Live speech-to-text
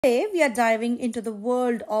Today we are diving into the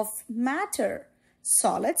world of matter,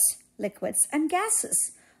 solids, liquids and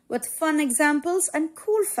gases with fun examples and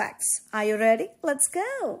cool facts. Are you ready? Let's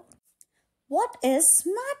go. What is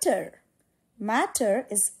matter? Matter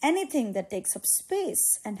is anything that takes up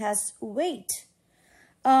space and has weight.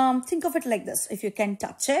 Think of it like this. If you can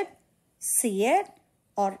touch it, see it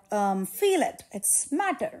or feel it, it's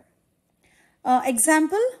matter.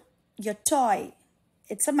 Example, your toy.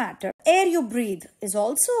 It's a matter. Air you breathe is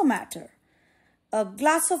also a matter. A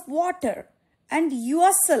glass of water and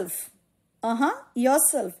yourself.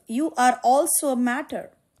 Yourself. You are also a matter.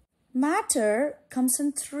 Matter comes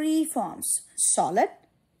in three forms: solid,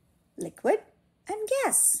 liquid, and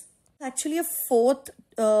gas. Actually, a fourth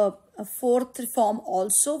form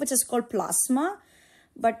also, which is called plasma.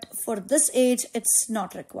 But for this age, it's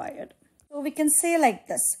not required. So we can say like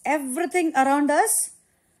this: everything around us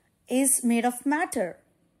is made of matter.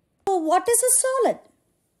 So what is a solid?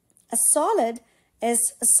 A solid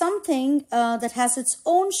is something that has its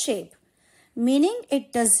own shape, meaning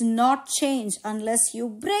it does not change unless you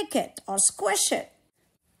break it or squish it.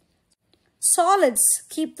 Solids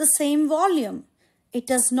keep the same volume. It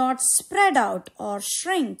does not spread out or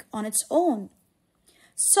shrink on its own.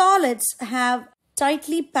 Solids have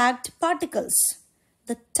tightly packed particles.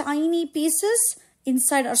 The tiny pieces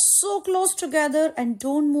inside are so close together and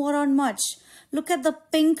don't move around much. Look at the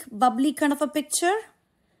pink bubbly kind of a picture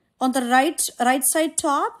on the right side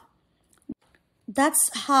top. That's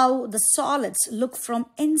how the solids look from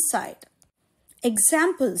inside.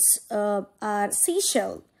 Examples are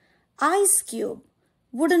seashell, ice cube,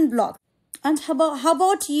 wooden block. And how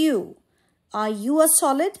about you? Are you a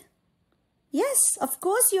solid? Yes, of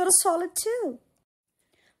course you're a solid too.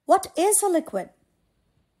 What is a liquid?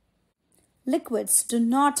 Liquids do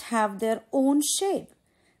not have their own shape.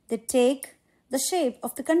 They take the shape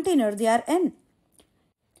of the container they are in.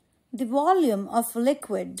 The volume of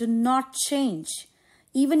liquid do not change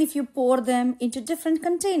even if you pour them into different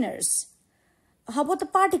containers. How about the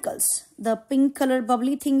particles? The pink color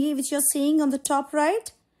bubbly thingy which you're seeing on the top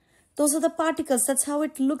right? Those are the particles. That's how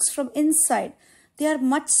it looks from inside. They are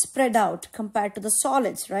much spread out compared to the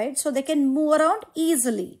solids, right? So they can move around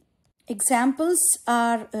easily. Examples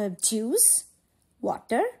are juice,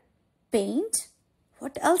 water, paint.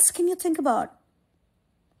 What else can you think about?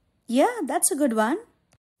 Yeah, that's a good one.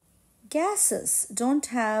 Gases don't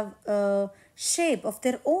have a shape of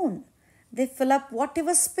their own. They fill up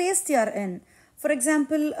whatever space they are in. For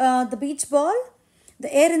example, the beach ball,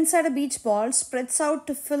 the air inside a beach ball spreads out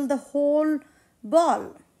to fill the whole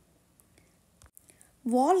ball.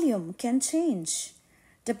 Volume can change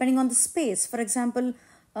depending on the space. For example,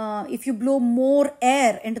 if you blow more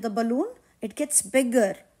air into the balloon, it gets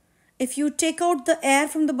bigger. If you take out the air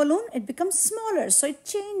from the balloon, it becomes smaller, so it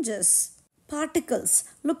changes. Particles.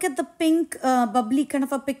 Look at the pink bubbly kind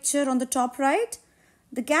of a picture on the top right.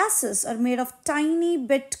 The gases are made of tiny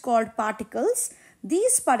bit called particles.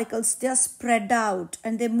 These particles, they are spread out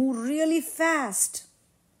and they move really fast.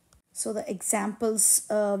 So the examples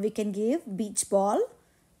we can give: beach ball,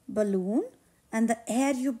 balloon, and the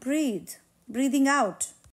air you breathe, breathing out.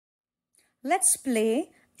 Let's play,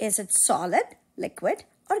 is it solid, liquid,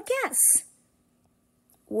 or gas?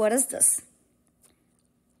 What is this?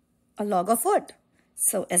 A log of wood.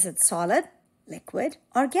 So is it solid, liquid,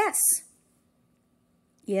 or gas?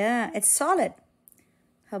 Yeah, it's solid.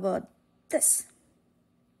 How about this?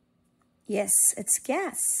 Yes, it's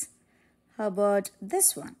gas. How about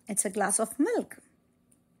this one? It's a glass of milk.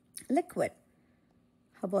 Liquid.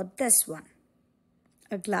 How about this one?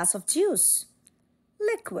 A glass of juice.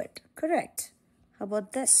 Liquid. Correct. How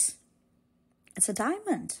about this? It's a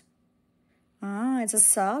diamond. It's a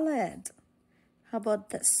solid. How about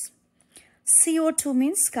this? CO2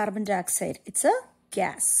 means carbon dioxide. It's a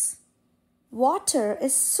gas. Water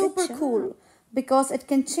is super cool because it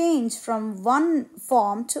can change from one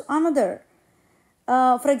form to another.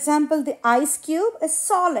 For example, the ice cube is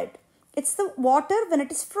solid. It's the water when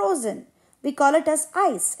it is frozen. We call it as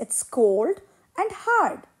ice. It's cold and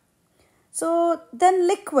hard. So then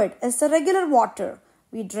liquid is the regular water.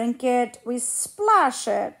 We drink it, we splash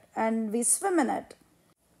it, and we swim in it.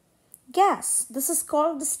 Gas, this is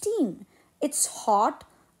called the steam. It's hot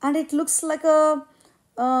and it looks like a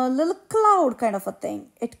little cloud kind of a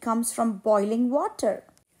thing. It comes from boiling water.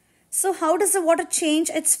 So how does the water change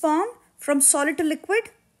its form from solid to liquid?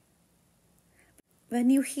 When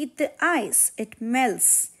you heat the ice, it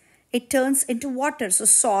melts. It turns into water. So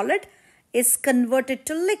solid is converted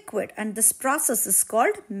to liquid, and this process is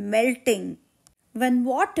called melting. When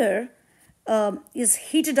water is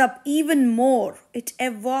heated up even more, it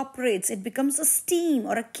evaporates. It becomes a steam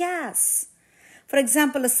or a gas. For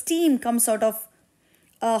example, a steam comes out of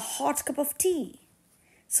a hot cup of tea.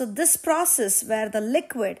 So this process where the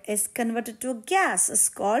liquid is converted to a gas is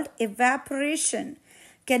called evaporation.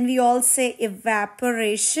 Can we all say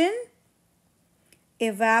evaporation?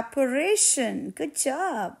 Evaporation. Good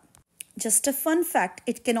job. Just a fun fact,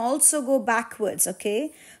 it can also go backwards,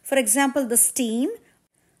 okay? For example, the steam.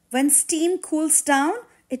 When steam cools down,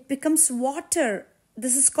 it becomes water.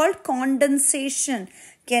 This is called condensation.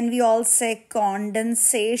 Can we all say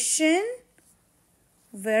condensation?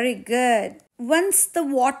 Very good. Once the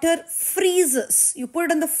water freezes, you put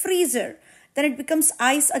it in the freezer, then it becomes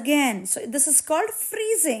ice again. So this is called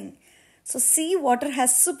freezing. So see, water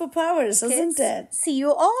has superpowers, isn't it? See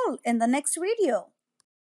you all in the next video.